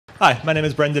Hi, my name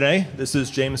is Brendan A. This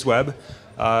is James Webb.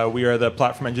 We are the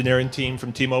platform engineering team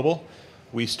from T-Mobile.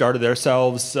 We started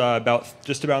ourselves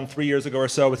just about 3 years ago or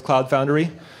so with Cloud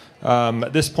Foundry.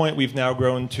 At this point, we've now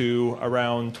grown to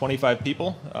around 25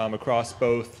 people across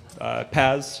both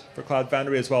paths for Cloud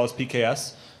Foundry as well as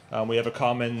PKS. We have a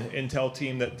common Intel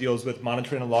team that deals with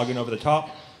monitoring and logging over the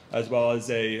top, as well as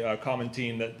a common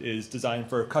team that is designed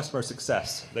for customer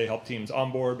success. They help teams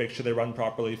onboard, make sure they run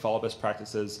properly, follow best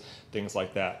practices, things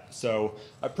like that. So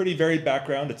a pretty varied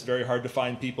background. It's very hard to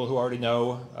find people who already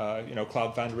know,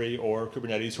 Cloud Foundry or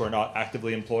Kubernetes who are not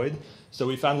actively employed. So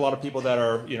we found a lot of people that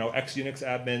are, ex-Unix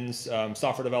admins,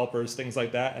 software developers, things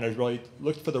like that, and have really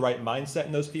looked for the right mindset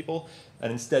in those people, and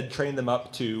instead trained them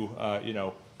up to,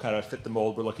 kind of fit the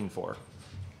mold we're looking for.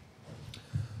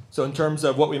 So in terms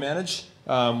of what we manage,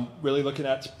 really looking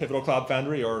at Pivotal Cloud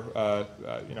Foundry, or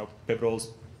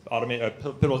Pivotal's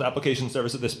application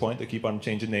service at this point. They keep on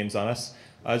changing names on us,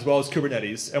 as well as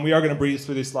Kubernetes. And we are going to breeze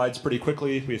through these slides pretty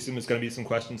quickly. We assume there's going to be some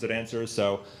questions and answers,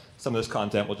 so some of this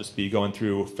content will just be going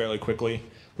through fairly quickly.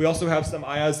 We also have some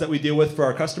IaaS that we deal with for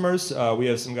our customers. We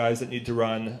have some guys that need to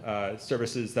run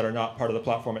services that are not part of the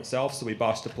platform itself, so we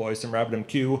boss deploy some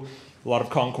RabbitMQ, a lot of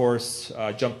concourse,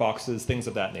 jump boxes, things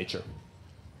of that nature.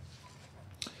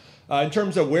 In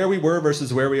terms of where we were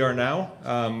versus where we are now,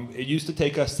 it used to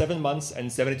take us 7 months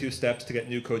and 72 steps to get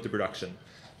new code to production.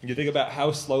 When you think about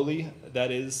how slowly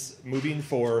that is moving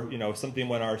for something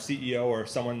when our CEO or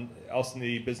someone else in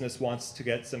the business wants to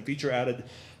get some feature added,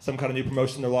 some kind of new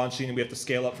promotion they're launching, and we have to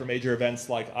scale up for major events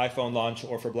like iPhone launch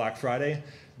or for Black Friday,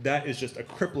 that is just a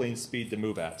crippling speed to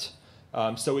move at.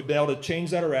 So we've been able to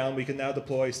change that around. We can now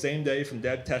deploy same day from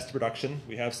dev test to production.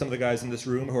 We have some of the guys in this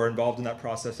room who are involved in that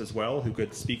process as well, who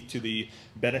could speak to the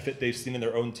benefit they've seen in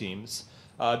their own teams.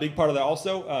 A big part of that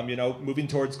also, moving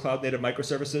towards cloud-native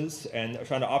microservices and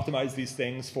trying to optimize these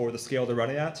things for the scale they're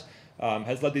running at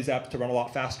has led these apps to run a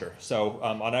lot faster. So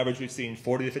on average, we've seen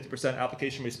 40 to 50%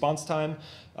 application response time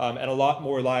and a lot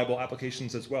more reliable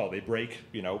applications as well. They break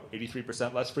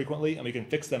 83% less frequently, and we can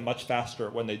fix them much faster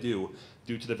when they do,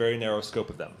 due to the very narrow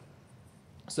scope of them.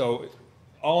 So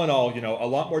all in all, a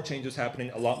lot more changes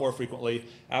happening a lot more frequently.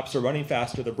 Apps are running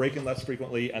faster, they're breaking less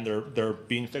frequently, and they're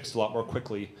being fixed a lot more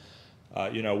quickly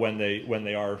when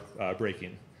they are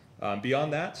breaking.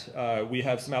 Beyond that, we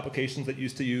have some applications that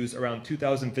used to use around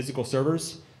 2,000 physical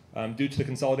servers. Due to the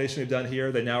consolidation we've done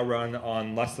here, they now run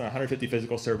on less than 150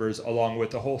 physical servers, along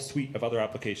with a whole suite of other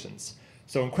applications.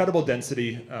 So incredible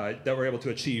density that we're able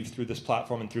to achieve through this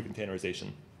platform and through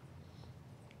containerization.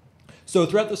 So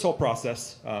throughout this whole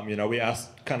process, we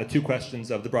asked kind of two questions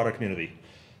of the broader community.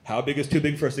 How big is too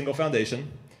big for a single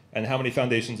foundation? And how many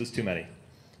foundations is too many?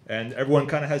 And everyone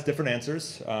kind of has different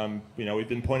answers. We've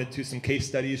been pointed to some case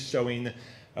studies showing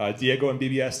Diego and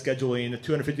BBS scheduling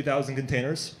 250,000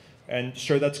 containers. And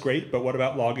sure, that's great, but what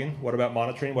about logging? What about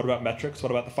monitoring? What about metrics? What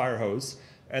about the fire hose?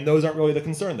 And those aren't really the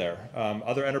concern there.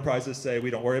 Other enterprises say we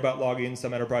don't worry about logging.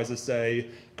 Some enterprises say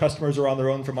customers are on their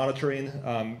own for monitoring.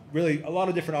 Really, a lot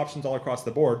of different options all across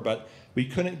the board, but we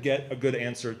couldn't get a good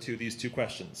answer to these two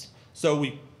questions. So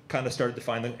we kind of started to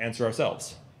find the answer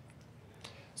ourselves.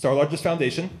 So our largest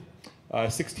foundation,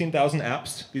 16,000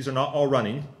 apps. These are not all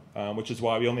running, which is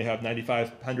why we only have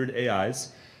 9,500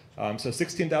 AIs. So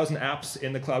 16,000 apps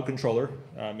in the cloud controller,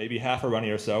 maybe half are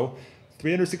running or so.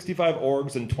 365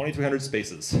 orgs and 2,300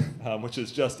 spaces, which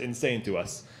is just insane to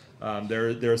us.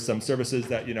 There are some services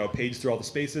that page through all the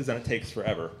spaces, and it takes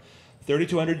forever.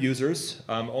 3,200 users.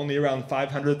 Only around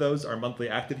 500 of those are monthly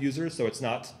active users, so it's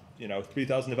not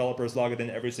 3,000 developers logging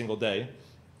in every single day.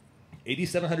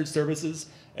 8,700 services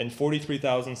and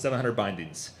 43,700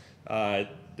 bindings.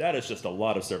 That is just a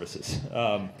lot of services.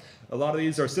 A lot of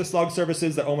these are syslog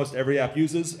services that almost every app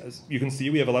uses. As you can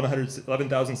see, we have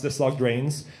 11,000 syslog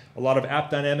drains, a lot of app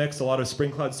dynamics, a lot of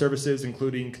Spring Cloud services,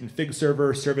 including config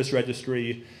server, service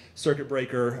registry, circuit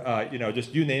breaker,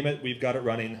 just you name it, we've got it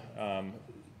running.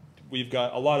 We've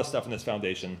got a lot of stuff in this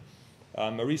foundation.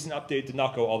 A recent update did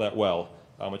not go all that well,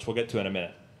 which we'll get to in a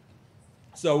minute.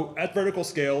 So at vertical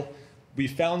scale, we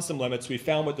found some limits. We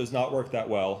found what does not work that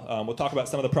well. We'll talk about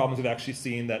some of the problems we've actually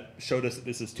seen that showed us that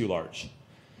this is too large.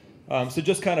 So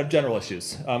just kind of general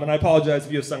issues. And I apologize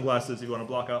if you have sunglasses, if you want to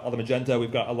block out all the magenta.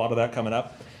 We've got a lot of that coming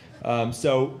up.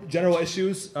 So general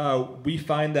issues, we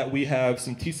find that we have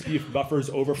some TCP buffers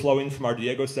overflowing from our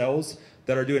Diego cells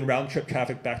that are doing round-trip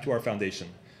traffic back to our foundation.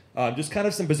 Just kind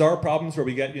of some bizarre problems where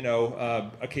we get,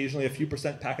 occasionally a few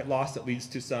 % packet loss that leads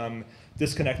to some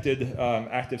disconnected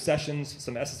active sessions,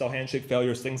 some SSL handshake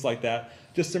failures, things like that.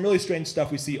 Just some really strange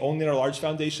stuff we see only in our large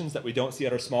foundations that we don't see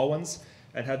at our small ones,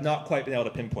 and have not quite been able to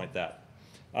pinpoint that.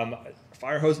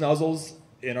 Fire hose nozzles,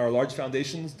 in our large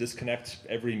foundations disconnect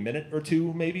every minute or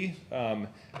two, maybe.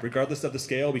 Regardless of the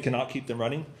scale, we cannot keep them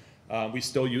running. We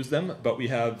still use them, but we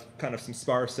have kind of some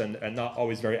sparse and not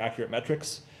always very accurate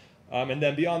metrics. And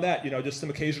then beyond that, just some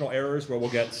occasional errors where we'll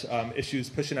get issues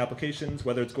pushing applications,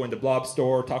 whether it's going to Blob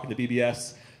Store, talking to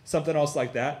BBS, something else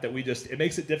like that, it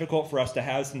makes it difficult for us to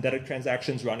have synthetic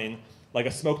transactions running, like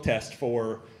a smoke test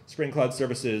for Spring Cloud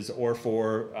services or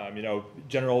for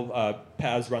general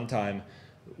PaaS runtime,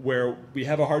 where we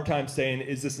have a hard time saying,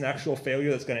 is this an actual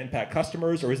failure that's going to impact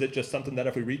customers, or is it just something that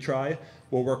if we retry,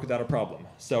 will work without a problem?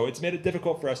 So it's made it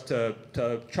difficult for us to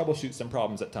troubleshoot some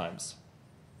problems at times.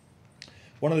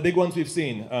 One of the big ones we've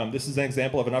seen, this is an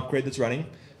example of an upgrade that's running.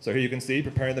 So here you can see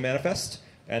preparing the manifest,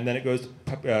 and then it goes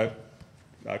to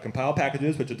compile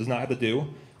packages, which it does not have to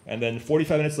do, and then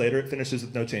 45 minutes later, it finishes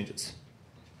with no changes.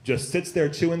 Just sits there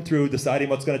chewing through, deciding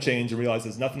what's going to change, and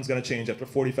realizes nothing's going to change after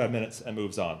 45 minutes and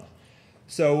moves on.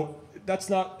 So that's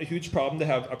not a huge problem to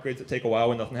have upgrades that take a while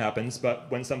when nothing happens, but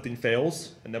when something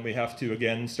fails, and then we have to,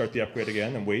 again, start the upgrade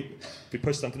again and wait. If we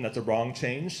push something that's a wrong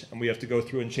change, and we have to go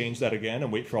through and change that again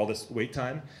and wait for all this wait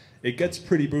time, it gets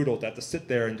pretty brutal to have to sit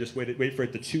there and just wait for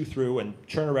it to chew through and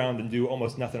turn around and do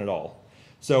almost nothing at all.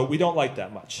 So we don't like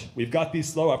that much. We've got these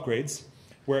slow upgrades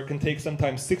where it can take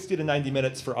sometimes 60 to 90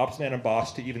 minutes for Opsman and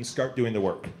Bosch to even start doing the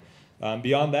work.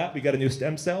 Beyond that, we got a new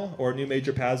stem cell or a new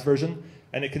major PaaS version,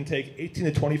 and it can take 18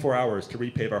 to 24 hours to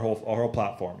repave our whole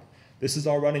platform. This is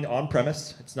all running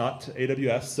on-premise. It's not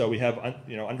AWS, so we have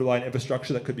underlying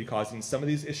infrastructure that could be causing some of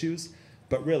these issues,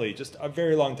 but really just a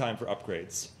very long time for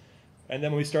upgrades. And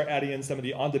then when we start adding in some of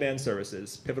the on-demand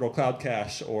services, Pivotal Cloud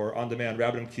Cache or on-demand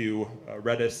RabbitMQ,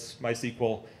 Redis,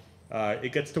 MySQL,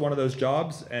 it gets to one of those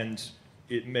jobs, and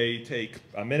it may take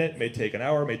a minute, may take an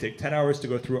hour, may take 10 hours to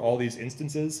go through all these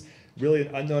instances, really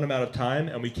an unknown amount of time,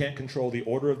 and we can't control the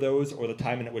order of those or the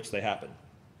timing at which they happen.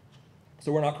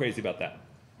 So we're not crazy about that.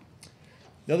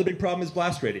 Another big problem is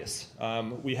blast radius.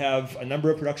 We have a number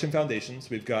of production foundations.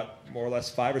 We've got more or less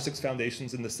 5 or 6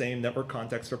 foundations in the same network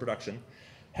context for production.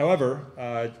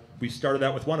 However, we started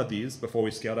out with one of these before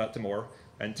we scaled out to more,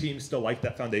 and teams still like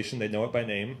that foundation. They know it by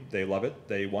name. They love it.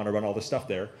 They want to run all this stuff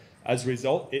there. As a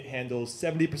result, it handles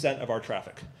 70% of our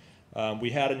traffic.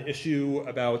 We had an issue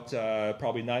about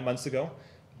probably 9 months ago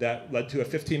that led to a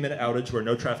 15-minute outage where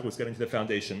no traffic was getting to the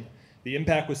foundation. The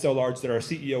impact was so large that our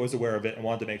CEO was aware of it and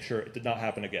wanted to make sure it did not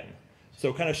happen again. So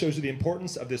it kind of shows you the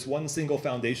importance of this one single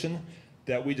foundation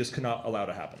that we just cannot allow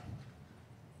to happen.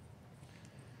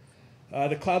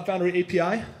 The Cloud Foundry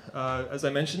API, as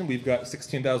I mentioned, we've got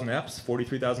 16,000 apps,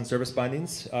 43,000 service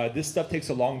bindings. This stuff takes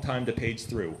a long time to page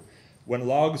through. When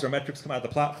logs or metrics come out of the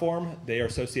platform, they are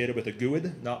associated with a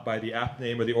GUID, not by the app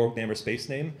name or the org name or space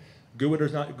name. GUID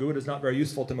is not very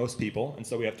useful to most people, and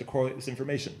so we have to correlate this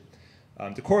information.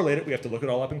 To correlate it, we have to look it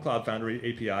all up in Cloud Foundry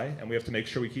API, and we have to make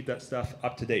sure we keep that stuff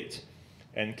up to date.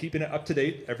 And keeping it up to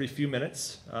date every few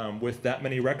minutes with that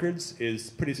many records is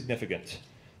pretty significant.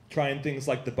 Trying things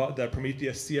like the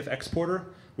Prometheus CF exporter,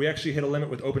 we actually hit a limit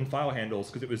with open file handles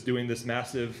because it was doing this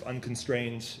massive,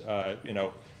 unconstrained,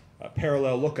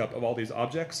 parallel lookup of all these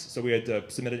objects. So we had to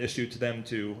submit an issue to them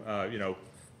to,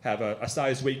 have a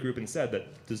size weight group instead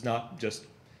that does not just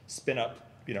spin up,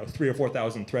 3,000 or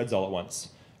 4,000 threads all at once,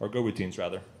 or Go routines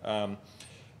rather.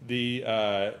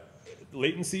 The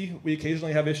latency, we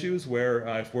occasionally have issues where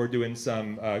if we're doing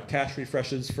some cache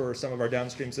refreshes for some of our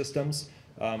downstream systems,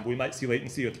 we might see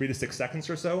latency of 3 to 6 seconds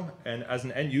or so. And as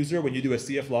an end user, when you do a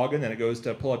CF login and it goes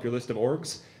to pull up your list of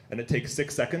orgs, and it takes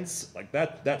 6 seconds, like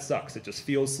that sucks. It just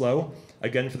feels slow.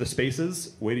 Again, for the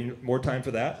spaces, waiting more time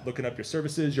for that, looking up your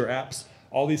services, your apps,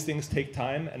 all these things take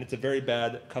time, and it's a very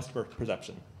bad customer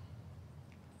perception.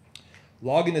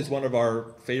 Logging is one of our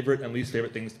favorite and least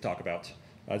favorite things to talk about.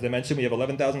 As I mentioned, we have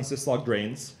 11,000 syslog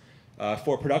drains.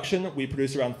 For production, we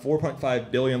produce around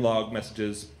 4.5 billion log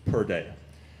messages per day.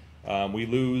 We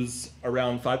lose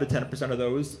around 5 to 10% of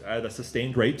those at a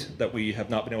sustained rate that we have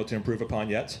not been able to improve upon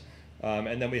yet.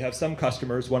 And then we have some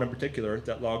customers, one in particular,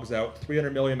 that logs out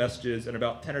 300 million messages in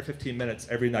about 10 or 15 minutes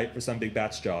every night for some big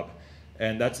batch job.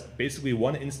 And that's basically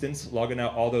one instance logging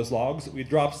out all those logs. We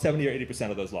drop 70 or 80%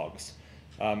 of those logs.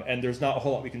 And there's not a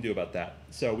whole lot we can do about that.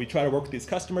 So we try to work with these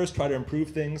customers, try to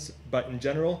improve things, but in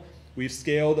general, we've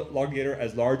scaled Logator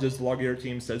as large as the Logator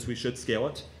team says we should scale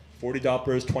it. 40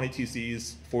 Dopplers, 20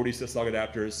 TCs, 40 syslog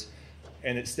adapters,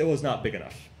 and it still is not big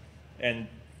enough. And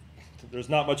there's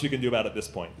not much we can do about it at this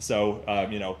point. So,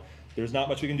 there's not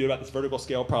much we can do about this vertical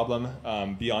scale problem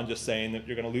beyond just saying that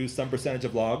you're going to lose some percentage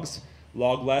of logs.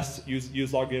 Log less, use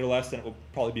Logator less, and it will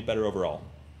probably be better overall.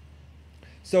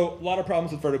 So, a lot of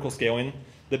problems with vertical scaling.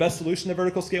 The best solution to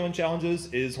vertical scaling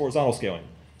challenges is horizontal scaling.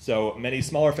 So many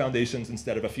smaller foundations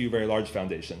instead of a few very large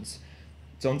foundations.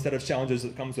 Its own set of challenges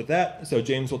that comes with that. So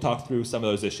James will talk through some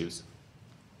of those issues.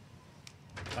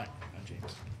 Hi, I'm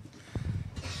James.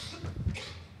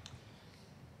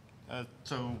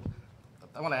 So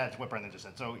I want to add to what Brendan just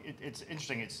said. So it's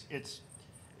interesting. It's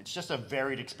just a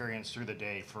varied experience through the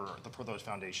day for those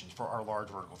foundations, for our large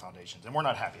vertical foundations, and we're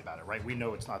not happy about it, right? We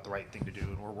know it's not the right thing to do,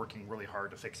 and we're working really hard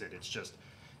to fix it. It's just,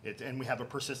 and we have a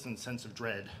persistent sense of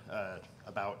dread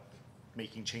about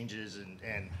making changes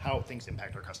and how things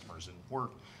impact our customers, and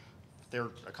there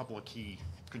are a couple of key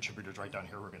contributors right down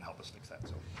here who are going to help us fix that.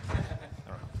 So,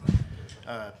 all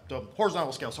right. The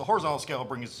horizontal scale. So horizontal scale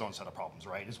brings its own set of problems,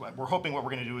 right? We're hoping what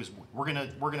we're going to do is we're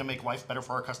going to make life better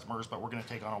for our customers, but we're going to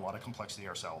take on a lot of complexity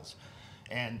ourselves.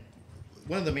 And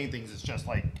one of the main things is just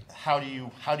like how do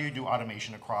you do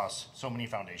automation across so many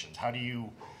foundations?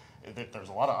 There's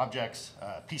a lot of objects.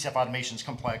 PCF automation is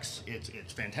complex.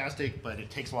 It's fantastic, but it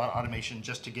takes a lot of automation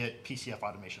just to get PCF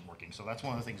automation working. So that's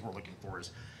one of the things we're looking for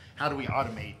is how do we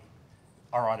automate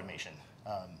our automation?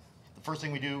 The first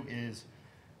thing we do is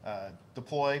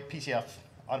deploy PCF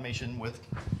automation with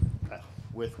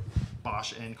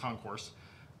Bosch and Concourse.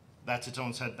 That's its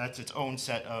own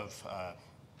set of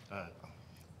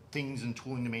things and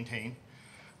tooling to maintain.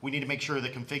 We need to make sure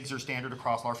that configs are standard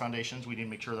across our foundations. We need to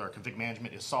make sure that our config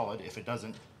management is solid. If it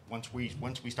doesn't, once we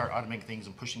start automating things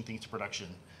and pushing things to production,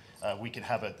 we can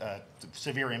have a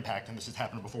severe impact, and this has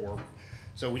happened before.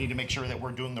 So we need to make sure that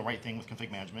we're doing the right thing with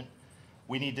config management.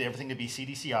 We need everything to be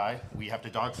CDCI. We have to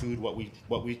dog food what we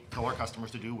tell our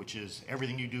customers to do, which is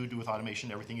everything you do with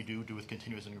automation, everything you do with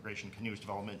continuous integration, continuous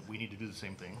development. We need to do the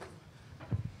same thing.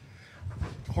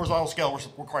 Horizontal scale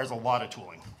requires a lot of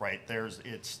tooling, right?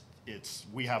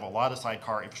 We have a lot of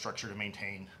sidecar infrastructure to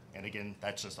maintain, and again,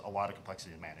 that's just a lot of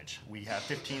complexity to manage. We have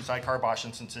 15 sidecar Bosch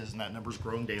instances, and that number's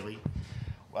growing daily.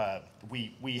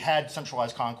 We had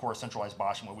centralized Concourse, centralized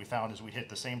Bosch, and what we found is we hit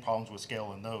the same problems with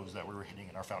scale in those that we were hitting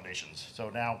in our foundations. So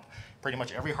now, pretty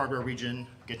much every hardware region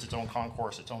gets its own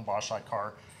Concourse, its own Bosch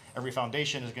sidecar. Every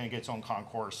foundation is going to get its own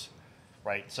Concourse,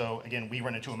 right? So again, we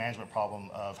run into a management problem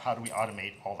of how do we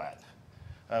automate all that.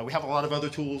 We have a lot of other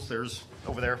tools. There's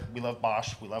over there. We love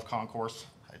Bosch. We love Concourse.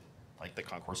 I like that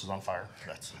Concourse is on fire.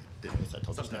 That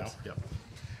tells us now.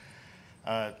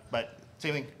 Yep. But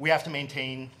same thing. We have to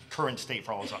maintain current state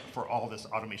for all this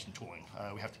automation tooling.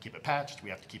 We have to keep it patched. We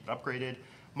have to keep it upgraded,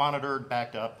 monitored,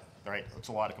 backed up. Right. It's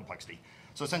a lot of complexity.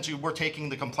 So essentially, we're taking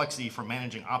the complexity from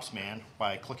managing OpsMan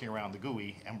by clicking around the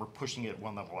GUI, and we're pushing it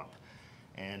one level up.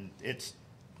 And it's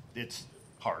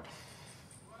hard,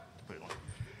 to put it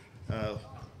bluntly.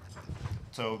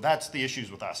 So that's the issues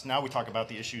with us. Now we talk about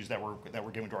the issues that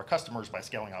we're giving to our customers by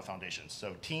scaling out foundations.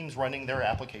 So teams running their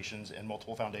applications in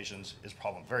multiple foundations is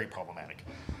very problematic.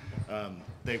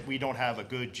 We don't have a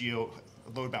good geo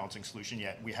load balancing solution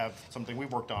yet. We have something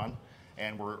we've worked on,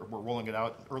 and we're rolling it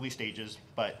out early stages.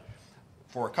 But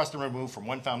for a customer to move from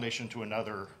one foundation to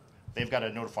another, they've got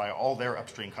to notify all their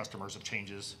upstream customers of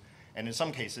changes. And in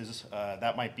some cases,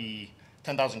 that might be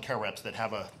 10,000 care reps that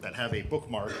have a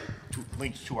bookmark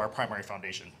linked to our primary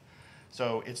foundation.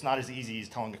 So it's not as easy as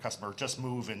telling the customer, just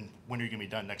move and when are you going to be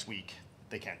done next week?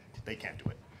 They can't do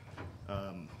it.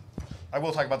 I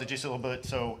will talk about the GSL a little bit.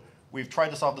 So we've tried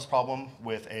to solve this problem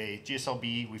with a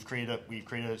GSLB. We've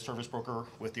created a service broker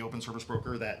with the open service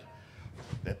broker that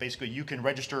basically you can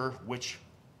register which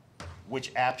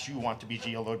apps you want to be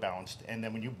geo load balanced, and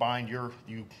then when you bind you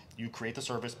create the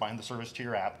service, bind the service to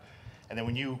your app. And then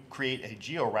when you create a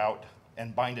geo route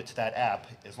and bind it to that app,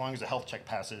 as long as the health check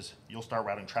passes, you'll start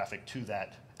routing traffic to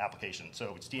that application.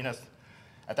 So it's DNS,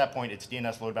 at that point, it's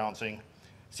DNS load balancing.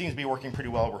 Seems to be working pretty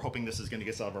well. We're hoping this is going to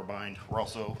get us out of our bind. We're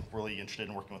also really interested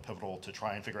in working with Pivotal to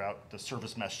try and figure out the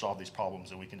service mesh solve these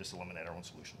problems, and we can just eliminate our own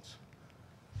solutions.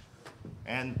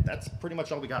 And that's pretty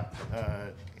much all we got.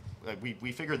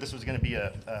 We figured this was going to be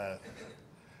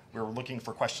we were looking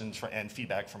for questions and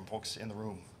feedback from folks in the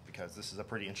room, because this is a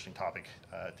pretty interesting topic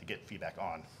to get feedback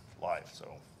on live. So,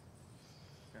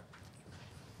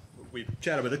 we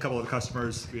chatted with a couple of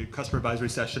customers. We had a customer advisory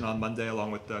session on Monday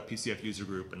along with the PCF user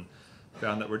group, and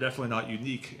found that we're definitely not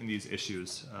unique in these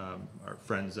issues. Our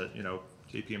friends at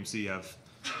JPMC have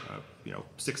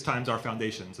 6 times our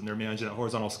foundations, and they're managing at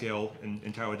horizontal scale in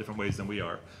entirely different ways than we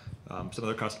are. Some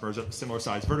other customers at similar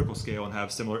size vertical scale and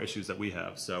have similar issues that we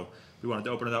have. So we wanted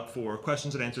to open it up for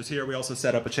questions and answers here. We also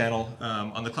set up a channel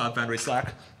on the Cloud Foundry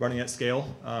Slack running at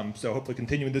scale. So hopefully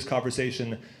continuing this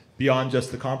conversation beyond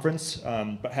just the conference,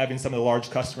 but having some of the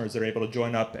large customers that are able to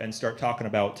join up and start talking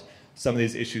about some of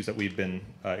these issues that we've been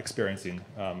experiencing.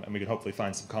 And we can hopefully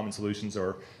find some common solutions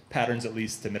or patterns at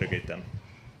least to mitigate them.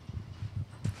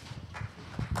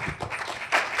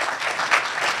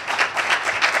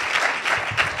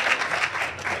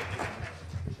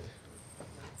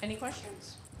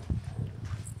 questions?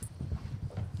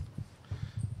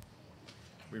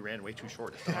 We ran way too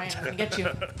short. Ryan, I'm going to get you.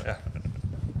 Yeah.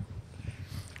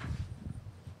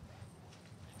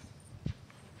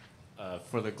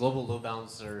 For the global load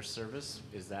balancer service,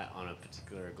 is that on a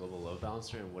particular global load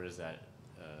balancer, and what is that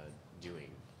doing?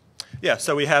 Yeah,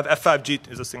 so we have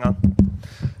F5G, is this thing on?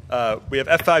 We have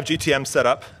F5 GTM set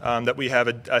up that we have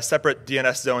a separate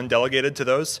DNS zone delegated to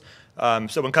those.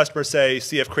 So when customers say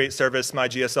CF create service my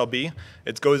GSLB,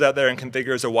 it goes out there and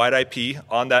configures a wide IP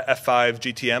on that F5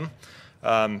 GTM.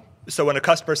 So when a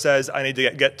customer says, I need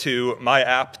to get to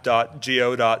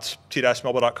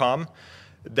myapp.go.t-mobile.com,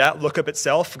 that lookup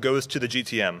itself goes to the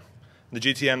GTM. The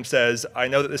GTM says, I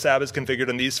know that this app is configured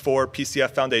on these 4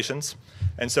 PCF foundations,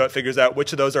 and so it figures out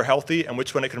which of those are healthy and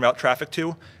which one it can route traffic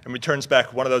to, and returns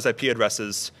back one of those IP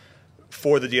addresses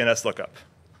for the DNS lookup.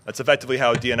 That's effectively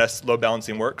how DNS load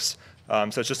balancing works.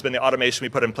 So it's just been the automation we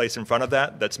put in place in front of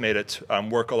that that's made it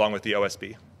work along with the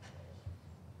OSB.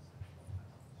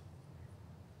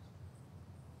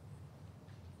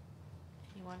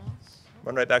 Anyone else?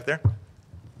 One right back there.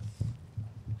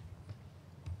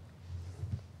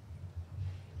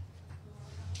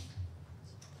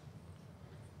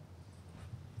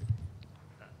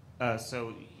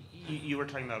 So you were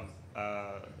talking about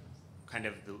kind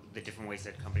of the different ways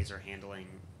that companies are handling,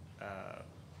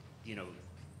 you know,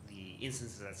 the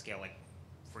instances at scale, like,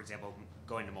 for example,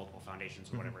 going to multiple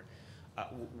foundations or whatever.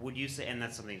 Would you say, and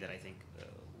that's something that I think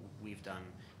we've done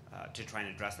to try and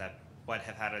address that, but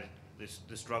have had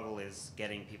the struggle is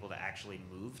getting people to actually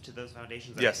move to those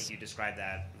foundations. And yes. I think you described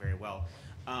that very well.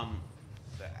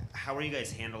 How are you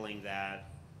guys handling that,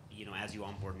 you know, as you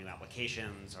onboard new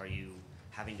applications? Are you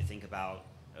having to think about,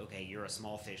 okay, you're a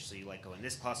small fish, so you like go in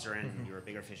this cluster, and you're a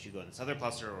bigger fish, you go in this other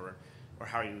cluster, or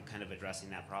how are you kind of addressing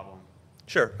that problem?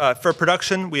 Sure. For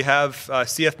production, we have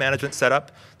CF management set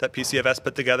up that PCFS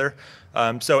put together.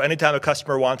 So anytime a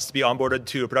customer wants to be onboarded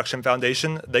to a production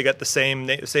foundation, they get the same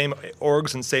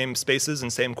orgs and same spaces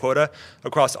and same quota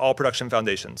across all production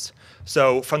foundations.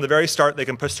 So from the very start, they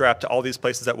can push their app to all these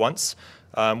places at once.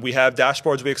 We have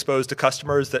dashboards we expose to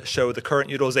customers that show the current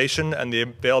utilization and the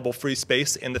available free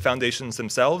space in the foundations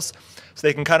themselves. So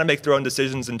they can kind of make their own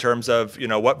decisions in terms of, you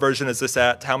know, what version is this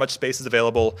at, how much space is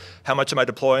available, how much am I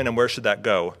deploying, and where should that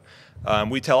go.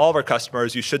 We tell all of our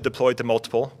customers you should deploy to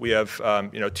multiple. We have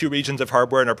 2 regions of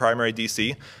hardware in our primary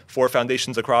DC, 4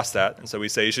 foundations across that. And so we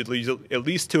say you should use at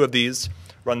least 2 of these,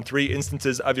 run 3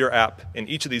 instances of your app in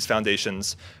each of these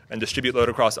foundations, and distribute load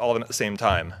across all of them at the same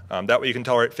time. That way you can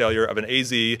tolerate failure of an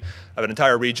AZ, of an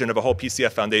entire region, of a whole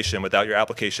PCF foundation without your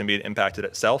application being impacted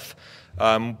itself.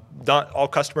 Not all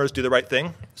customers do the right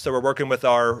thing, so we're working with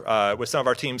some of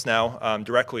our teams now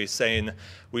directly saying,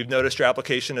 we've noticed your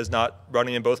application is not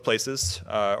running in both places,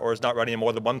 or is not running in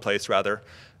more than one place rather.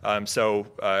 So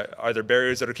are there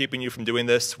barriers that are keeping you from doing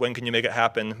this? When can you make it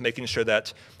happen? Making sure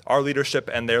that our leadership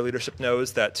and their leadership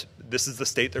knows that this is the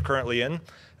state they're currently in,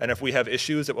 and if we have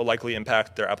issues, it will likely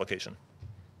impact their application.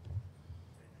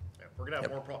 Yeah, we're going to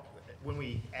have more when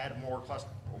we add more cluster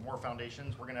or more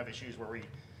foundations, we're going to have issues where we're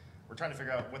trying to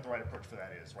figure out what the right approach for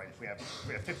that is, right? If we have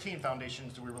 15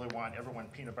 foundations, do we really want everyone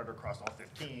peanut butter across all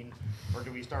 15? Or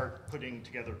do we start putting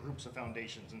together groups of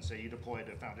foundations and say you deploy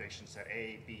to foundation set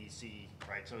A, B, C,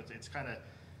 right? So it's kind of,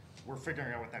 we're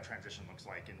figuring out what that transition looks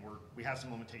like. And we have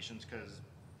some limitations because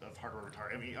of hardware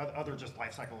retire. I mean, other just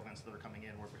life cycle events that are coming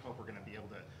in where we hope we're going to be able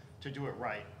to do it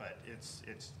right, but it's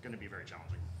going to be very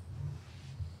challenging.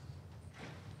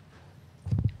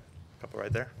 Couple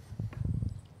right there.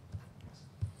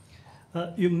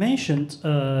 You mentioned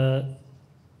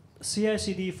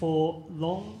CI/CD for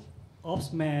long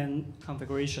opsman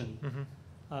configuration.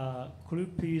 Could you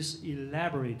please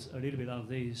elaborate a little bit on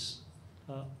this?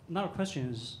 Another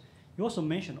question is, you also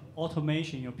mentioned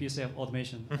automation, your PCF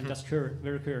automation. I'm just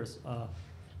very curious.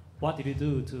 What did you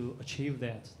do to achieve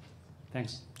that?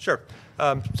 Thanks. Sure.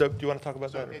 So do you want to talk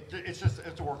about that?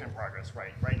 It's a work in progress,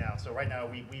 right? Right now. So right now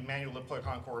we manually deploy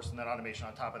concourse and then automation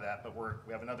on top of that. But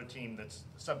we have another team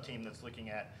sub-team that's looking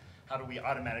at how do we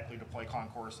automatically deploy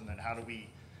concourse, and then how do we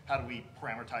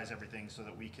parameterize everything so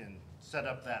that we can set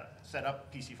up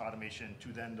PCF automation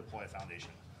to then deploy a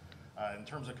foundation. In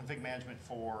terms of config management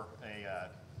for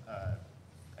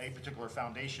a particular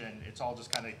foundation, it's all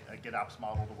just kind of a GitOps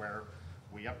model to where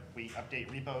we update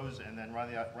repos and then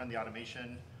run the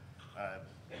automation.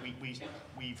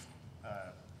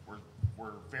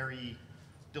 We're very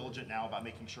diligent now about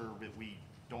making sure that we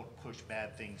don't push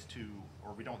bad things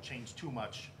or we don't change too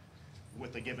much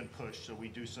with a given push. So we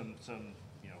do some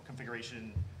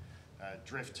configuration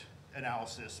drift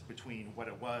analysis between what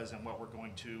it was and what we're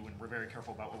going to, and we're very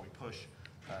careful about what we push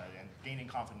and gaining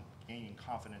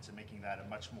confidence in making that a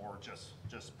much more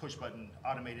just push button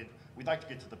automated. We'd like to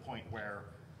get to the point where,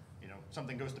 you know,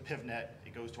 something goes to PivNet,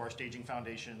 it goes to our staging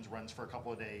foundations, runs for a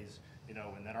couple of days, you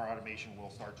know, and then our automation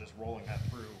will start just rolling that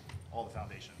through all the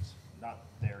foundations. Not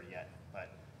there yet, but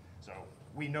so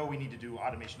we know we need to do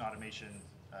automation,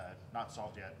 not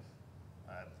solved yet.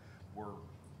 We're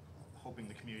hoping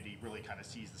the community really kind of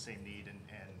sees the same need and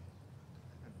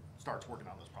starts working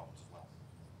on those problems as well.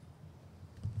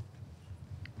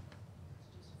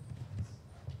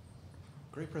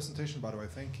 Great presentation, by the way.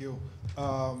 Thank you.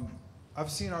 I've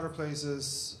seen other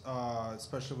places,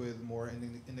 especially with more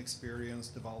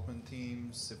inexperienced development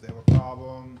teams, if they have a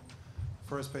problem,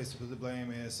 first place to put the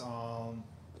blame is on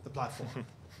the platform.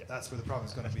 That's where the problem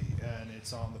is going to be. And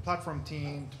it's on the platform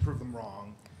team to prove them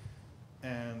wrong.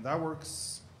 And that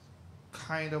works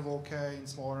kind of okay in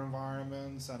smaller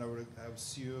environments, and I would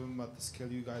assume at the scale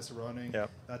you guys are running,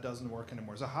 that doesn't work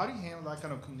anymore. So how do you handle that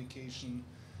kind of communication,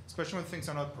 especially when things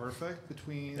are not perfect,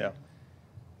 between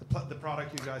the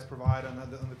product you guys provide and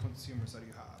the consumers that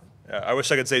you have? I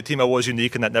wish I could say T-Mobile was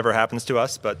unique and that never happens to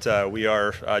us, but we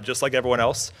are just like everyone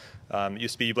else. It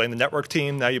used to be you blame the network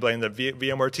team, now you blame the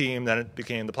VMware team, then it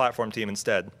became the platform team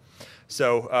instead.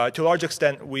 So to a large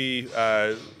extent, we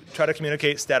try to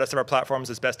communicate status of our platforms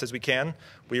as best as we can.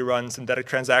 We run synthetic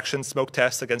transaction smoke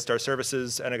tests against our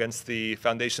services and against the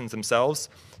foundations themselves.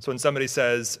 So when somebody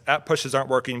says, app pushes aren't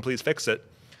working, please fix it,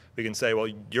 we can say, well,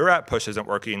 your app push isn't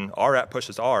working, our app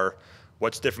pushes are.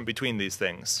 What's different between these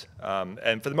things?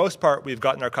 And for the most part, we've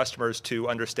gotten our customers to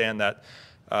understand that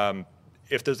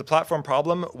if there's a platform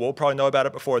problem, we'll probably know about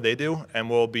it before they do, and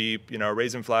we'll be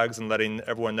raising flags and letting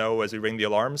everyone know as we ring the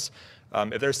alarms.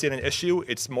 If they're seeing an issue,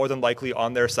 it's more than likely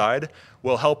on their side.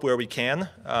 We'll help where we can,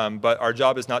 but our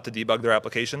job is not to debug their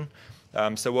application.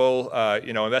 So we'll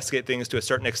investigate things to a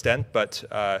certain extent, but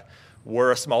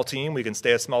we're a small team. We can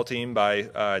stay a small team by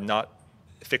not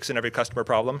fixing every customer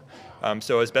problem.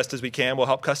 So as best as we can, we'll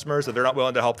help customers. If they're not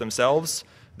willing to help themselves,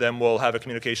 then we'll have a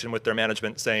communication with their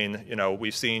management saying,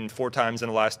 we've seen 4 times in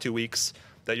the last 2 weeks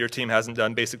that your team hasn't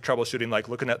done basic troubleshooting, like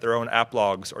looking at their own app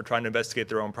logs or trying to investigate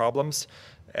their own problems.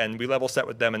 And we level set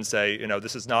with them and say,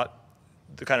 this is not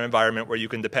the kind of environment where you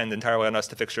can depend entirely on us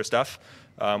to fix your stuff.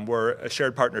 We're a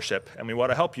shared partnership, and we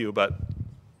want to help you, but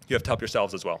you have to help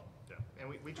yourselves as well. Yeah, and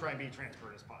we try and be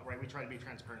transparent as possible, right? We try to be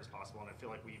transparent as possible, and I feel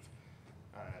like we've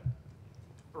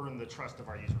earned the trust of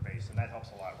our user base, and that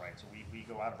helps a lot, right? So we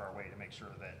go out of our way to make sure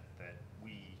that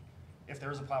we, if there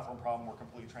is a platform problem, we're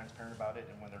completely transparent about it,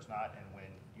 and when there's not, and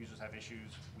when users have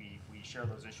issues, we share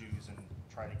those issues and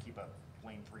try to keep a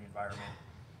blame-free environment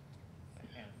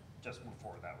and just move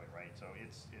forward that way, right? So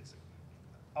it's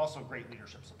also great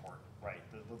leadership support, right?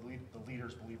 The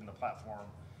leaders believe in the platform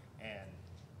and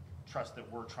trust that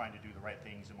we're trying to do the right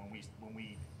things, and when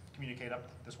we communicate up,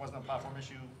 this wasn't a platform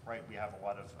issue, right? We have a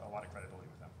lot of credibility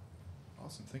with them.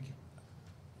 Awesome, thank you.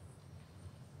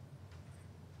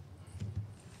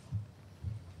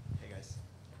 Hey guys,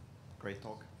 great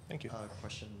talk. Thank you.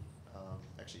 Question,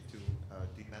 actually, do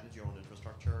you manage your own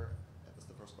infrastructure? That's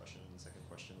the first question. And the second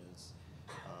question is,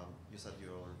 you said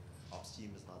your ops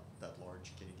team is not that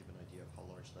large. Can you give an idea of how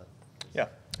large that is?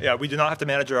 Yeah, we do not have to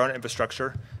manage our own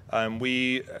infrastructure.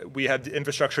 We have the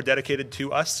infrastructure dedicated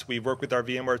to us. We work with our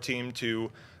VMware team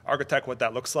to architect what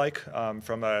that looks like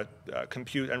from a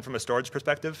compute and from a storage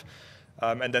perspective.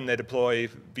 And then they deploy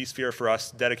vSphere for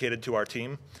us dedicated to our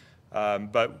team.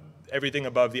 But everything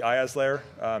above the IaaS layer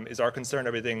is our concern.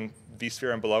 Everything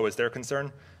vSphere and below is their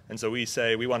concern. And so we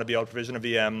say we want to be able to provision a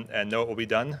VM and know it will be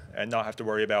done and not have to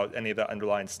worry about any of that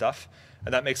underlying stuff.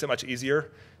 And that makes it much easier.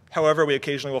 However, we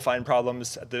occasionally will find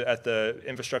problems at the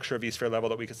infrastructure of vSphere level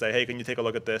that we can say, hey, can you take a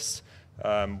look at this?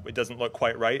 It doesn't look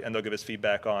quite right, and they'll give us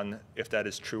feedback on if that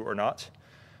is true or not.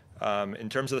 In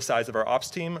terms of the size of our ops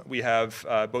team, we have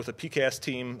both a PKS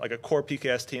team, like a core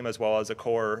PKS team, as well as a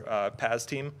core PAS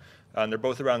team. They're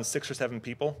both around 6 or 7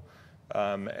 people.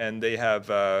 And they have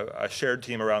a shared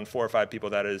team around 4 or 5 people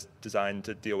that is designed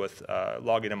to deal with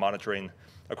logging and monitoring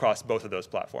across both of those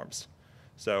platforms.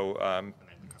 So,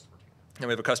 and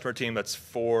we have a customer team that's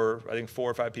 4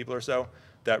 or 5 people or so.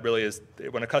 That really is,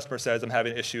 when a customer says, I'm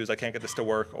having issues, I can't get this to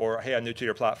work, or hey, I'm new to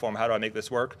your platform, how do I make this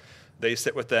work? They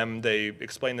sit with them, they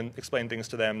explain things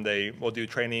to them, they will do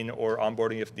training or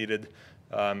onboarding if needed,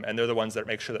 and they're the ones that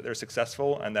make sure that they're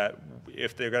successful and that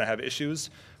if they're going to have issues,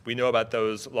 we know about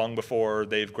those long before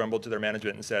they've grumbled to their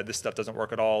management and said, this stuff doesn't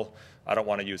work at all, I don't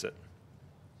want to use it.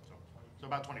 So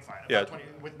about 25. Yeah. About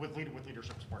 20, with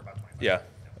leadership support, about 25. Yeah.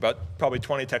 About probably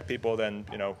 20 tech people, then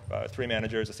 3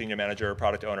 managers, a senior manager, a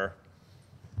product owner.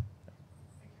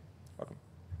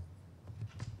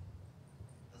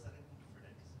 Does that include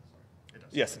Kubernetes?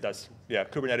 Yes, it does. Yeah,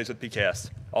 Kubernetes with PKS,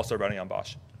 also running on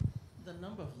Bosch. The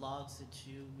number of logs that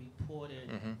you reported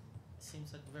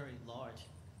seems like very large.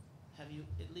 Have you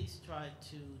at least tried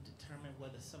to determine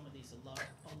whether some of these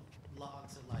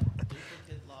logs are like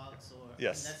duplicate logs or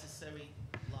Yes. unnecessary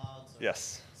logs or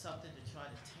Yes. something to try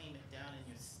to tame it down, and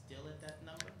you're still at that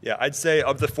number? Yeah, I'd say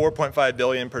of the 4.5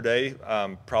 billion per day,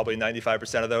 probably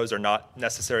 95% of those are not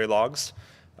necessary logs.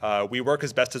 We work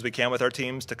as best as we can with our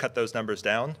teams to cut those numbers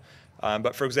down.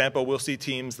 But for example, we'll see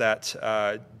teams that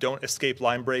don't escape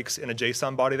line breaks in a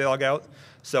JSON body they log out.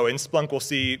 So in Splunk, we'll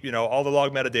see all the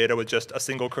log metadata with just a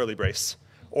single curly brace,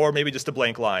 or maybe just a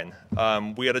blank line.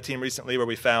 We had a team recently where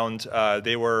we found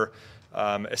they were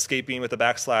escaping with a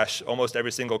backslash almost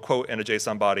every single quote in a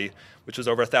JSON body, which was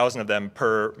over 1,000 of them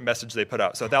per message they put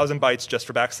out. So 1,000 bytes just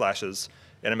for backslashes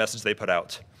in a message they put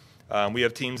out. We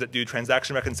have teams that do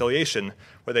transaction reconciliation,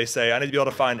 where they say, I need to be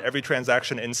able to find every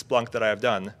transaction in Splunk that I have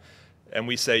done. And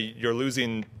we say, you're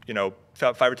losing 5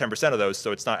 or 10% of those,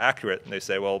 so it's not accurate. And they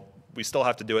say, well, we still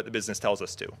have to do it. The business tells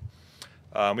us to.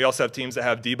 We also have teams that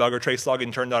have debug or trace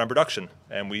logging turned on in production,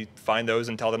 and we find those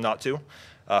and tell them not to.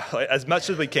 As much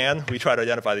as we can, we try to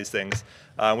identify these things.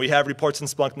 We have reports in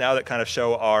Splunk now that kind of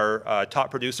show our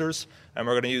top producers, and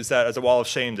we're going to use that as a wall of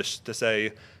shame to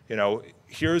say,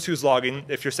 here's who's logging.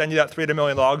 If you're sending out 300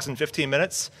 million logs in 15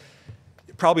 minutes,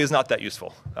 it probably is not that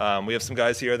useful. We have some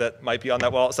guys here that might be on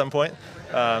that wall at some point.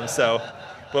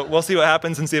 But we'll see what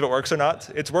happens and see if it works or not.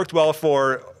 It's worked well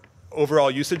for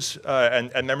overall usage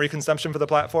and memory consumption for the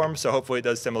platform, so hopefully it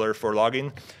does similar for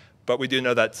logging. But we do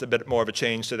know that's a bit more of a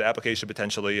change to the application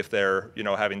potentially if they're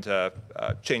having to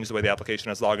change the way the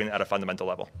application is logging at a fundamental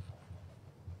level.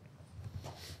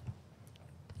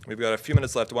 We've got a few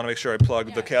minutes left. I want to make sure I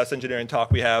plug the chaos engineering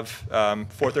talk we have,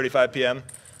 4:35 p.m.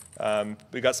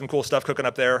 We got some cool stuff cooking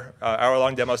up there.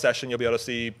 Hour-long demo session. You'll be able to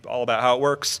see all about how it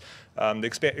works.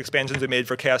 The expansions we made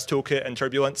for Chaos Toolkit and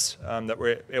Turbulence that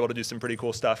we're able to do some pretty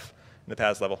cool stuff in the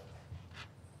PaaS level.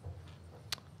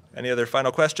 Any other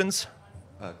final questions?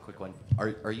 Quick one.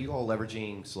 Are you all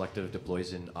leveraging selective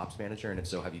deploys in Ops Manager? And if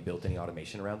so, have you built any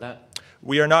automation around that?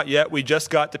 We are not yet. We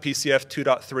just got to PCF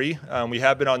 2.3. We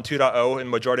have been on 2.0 in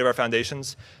majority of our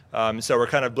foundations. So we're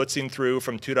kind of blitzing through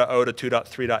from 2.0 to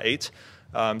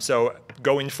 2.3.8. So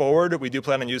going forward, we do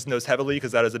plan on using those heavily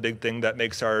because that is a big thing that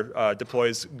makes our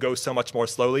deploys go so much more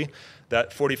slowly.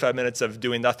 That 45 minutes of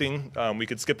doing nothing, we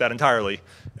could skip that entirely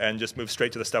and just move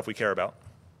straight to the stuff we care about.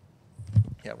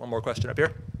 Yeah, one more question up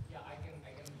here. Yeah, I can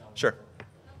Sure.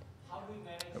 How do you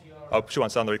manage your... Oh, she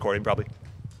wants it on the recording, probably.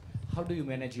 How do you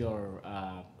manage your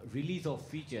release of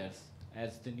features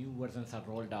as the new versions are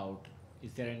rolled out?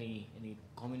 Is there any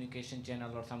communication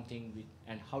channel or something?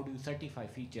 And how do you certify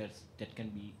features that can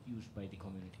be used by the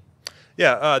community?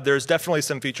 Yeah, there's definitely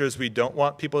some features we don't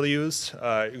want people to use.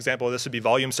 Example of this would be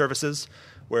volume services,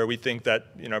 where we think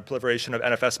that proliferation of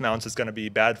NFS mounts is going to be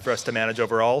bad for us to manage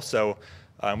overall. So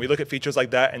we look at features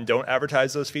like that and don't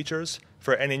advertise those features.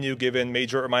 For any new given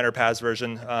major or minor PaaS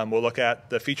version, we'll look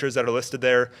at the features that are listed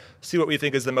there, see what we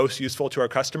think is the most useful to our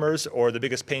customers or the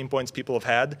biggest pain points people have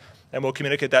had, and we'll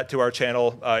communicate that to our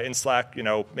channel in Slack,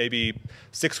 maybe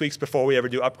 6 weeks before we ever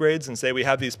do upgrades and say, we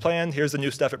have these planned, here's the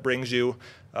new stuff it brings you,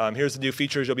 here's the new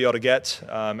features you'll be able to get,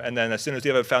 and then as soon as we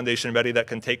have a foundation ready that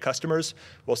can take customers,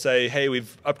 we'll say, hey,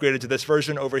 we've upgraded to this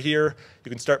version over here, you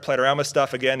can start playing around with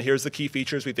stuff, again, here's the key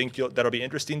features we think that'll be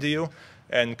interesting to you,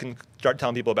 and can start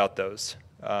telling people about those.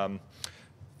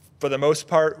 For the most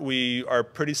part, we are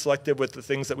pretty selective with the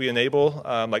things that we enable,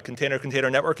 like container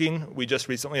networking. We just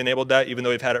recently enabled that, even though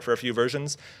we've had it for a few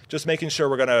versions. Just making sure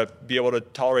we're going to be able to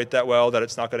tolerate that well, that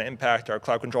it's not going to impact our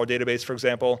cloud control database, for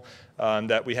example,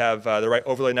 that we have the right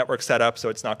overlay network set up, so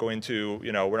it's not going to,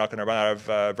 we're not going to run out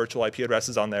of virtual IP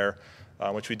addresses on there,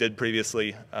 which we did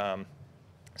previously.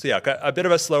 So yeah, a bit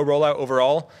of a slow rollout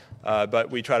overall, but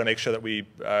we try to make sure that we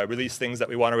release things that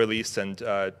we want to release, and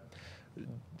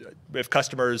if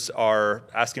customers are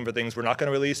asking for things we're not going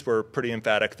to release, we're pretty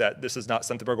emphatic that this is not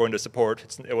something we're going to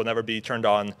support. It will never be turned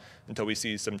on until we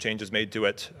see some changes made to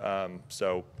it.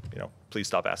 So, please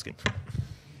stop asking.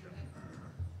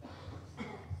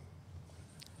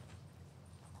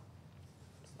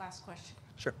 Last question.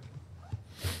 Sure.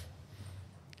 Can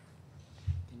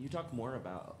you talk more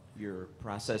about your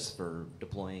process for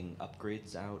deploying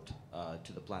upgrades out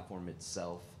to the platform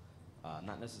itself?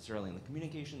 Not necessarily on the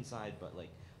communication side, but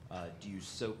do you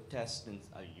soak test? And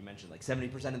you mentioned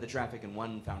 70% of the traffic in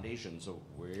one foundation. So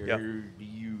where do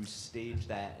you stage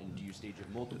that, and do you stage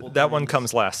it multiple times? That one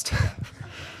comes last.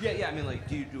 yeah. I mean,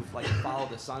 do you follow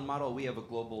the sun model? We have a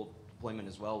global deployment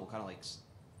as well. We'll kind of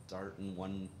start in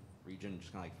one region,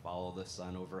 just kind of like follow the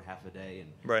sun over half a day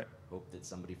and Right. hope that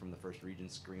somebody from the first region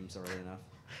screams early enough?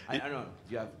 I don't know.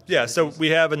 Do you have Yeah, so we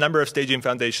have a number of staging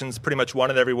foundations, pretty much one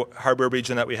in every hardware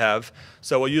region that we have.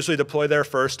 So we'll usually deploy there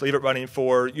first, leave it running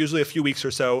for usually a few weeks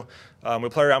or so. We'll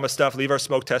play around with stuff, leave our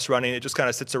smoke test running. It just kind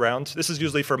of sits around. This is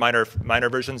usually for minor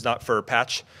versions, not for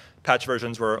patch. Patch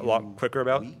versions we're a lot quicker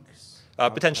about. weeks?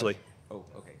 Potentially. Oh,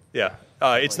 okay. Yeah.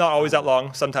 It's not always that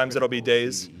long. Sometimes it'll be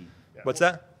days. CVE. What's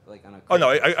that? Like on a Oh,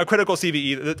 no, a critical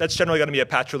CVE, that's generally going to be a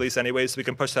patch release anyway, so we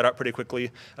can push that out pretty quickly.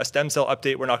 A stem cell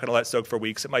update, we're not going to let soak for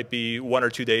weeks. It might be 1 or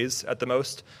 2 days at the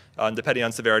most, depending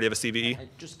on severity of a CVE. I'm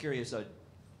just curious,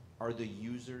 are the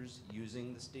users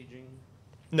using the staging?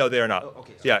 No, they are not. Oh,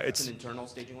 okay. So Yeah, it's it's an internal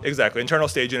staging one? exactly internal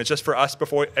staging. It's just for us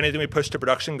before anything we push to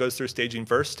production goes through staging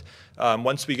first.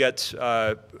 Once we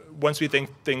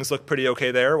think things look pretty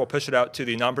okay there, we'll push it out to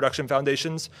the non-production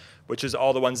foundations, which is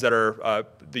all the ones that are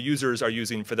the users are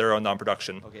using for their own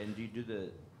non-production. Okay, and do you do the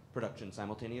production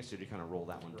simultaneous, or do you kind of roll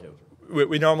that one too?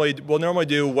 We'll normally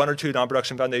do 1 or 2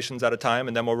 non-production foundations at a time,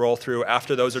 and then we'll roll through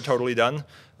after those are totally done.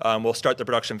 We'll start the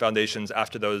production foundations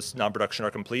after those non-production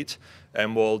are complete,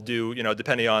 and we'll do,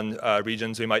 depending on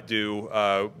regions, we might do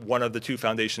 1 of the 2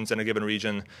 foundations in a given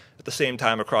region at the same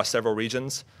time across several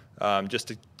regions, just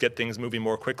to get things moving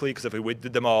more quickly. Because if we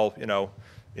did them all,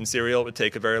 in serial, it would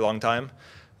take a very long time.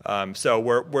 So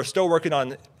we're still working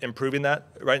on improving that.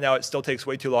 Right now, it still takes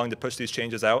way too long to push these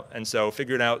changes out, and so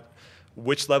figuring out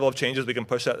which level of changes we can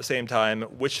push at the same time,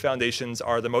 which foundations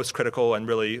are the most critical, and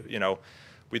really,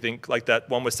 we think like that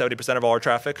one with 70% of all our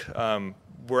traffic.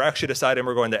 We're actually deciding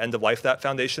we're going to end of life that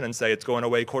foundation and say it's going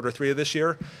away Q3 of this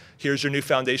year. Here's your new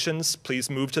foundations. Please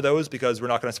move to those because we're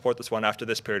not going to support this one after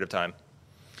this period of time.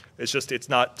 It's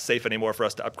not safe anymore for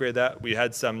us to upgrade that. We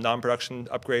had some non-production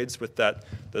upgrades with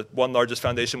the one largest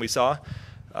foundation we saw.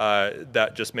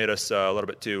 That just made us a little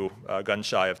bit too gun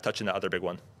shy of touching the other big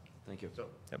one. Thank you. So,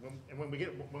 when we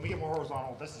get more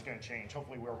horizontal, this is going to change.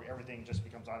 Hopefully, where everything just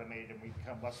becomes automated and we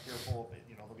become less fearful.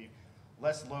 There'll be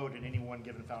less load in any one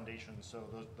given foundation. So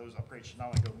those upgrades should not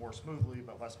only go more smoothly,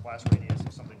 but less blast radius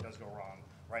if something does go wrong,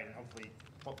 right? And hopefully,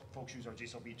 folks use our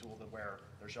GSLB tool to where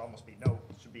there should almost be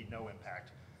no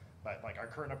impact. But like our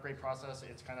current upgrade process,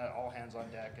 it's kind of all hands on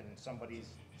deck, and somebody's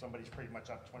pretty much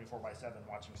up 24/7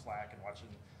 watching Slack and watching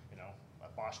a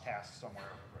Bosch task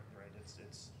somewhere. Right?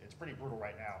 It's pretty brutal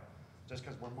right now. Just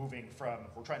because we're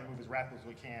trying to move as rapidly as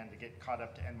we can to get caught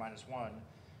up to N-1,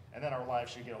 and then our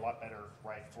lives should get a lot better,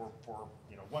 right, for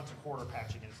once a quarter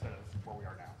patching instead of where we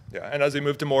are now. Yeah, and as we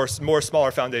move to more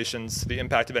smaller foundations, the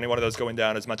impact of any one of those going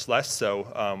down is much less,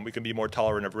 so we can be more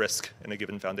tolerant of risk in a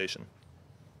given foundation.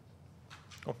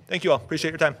 Cool. Thank you all.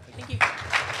 Appreciate your time. Thank you.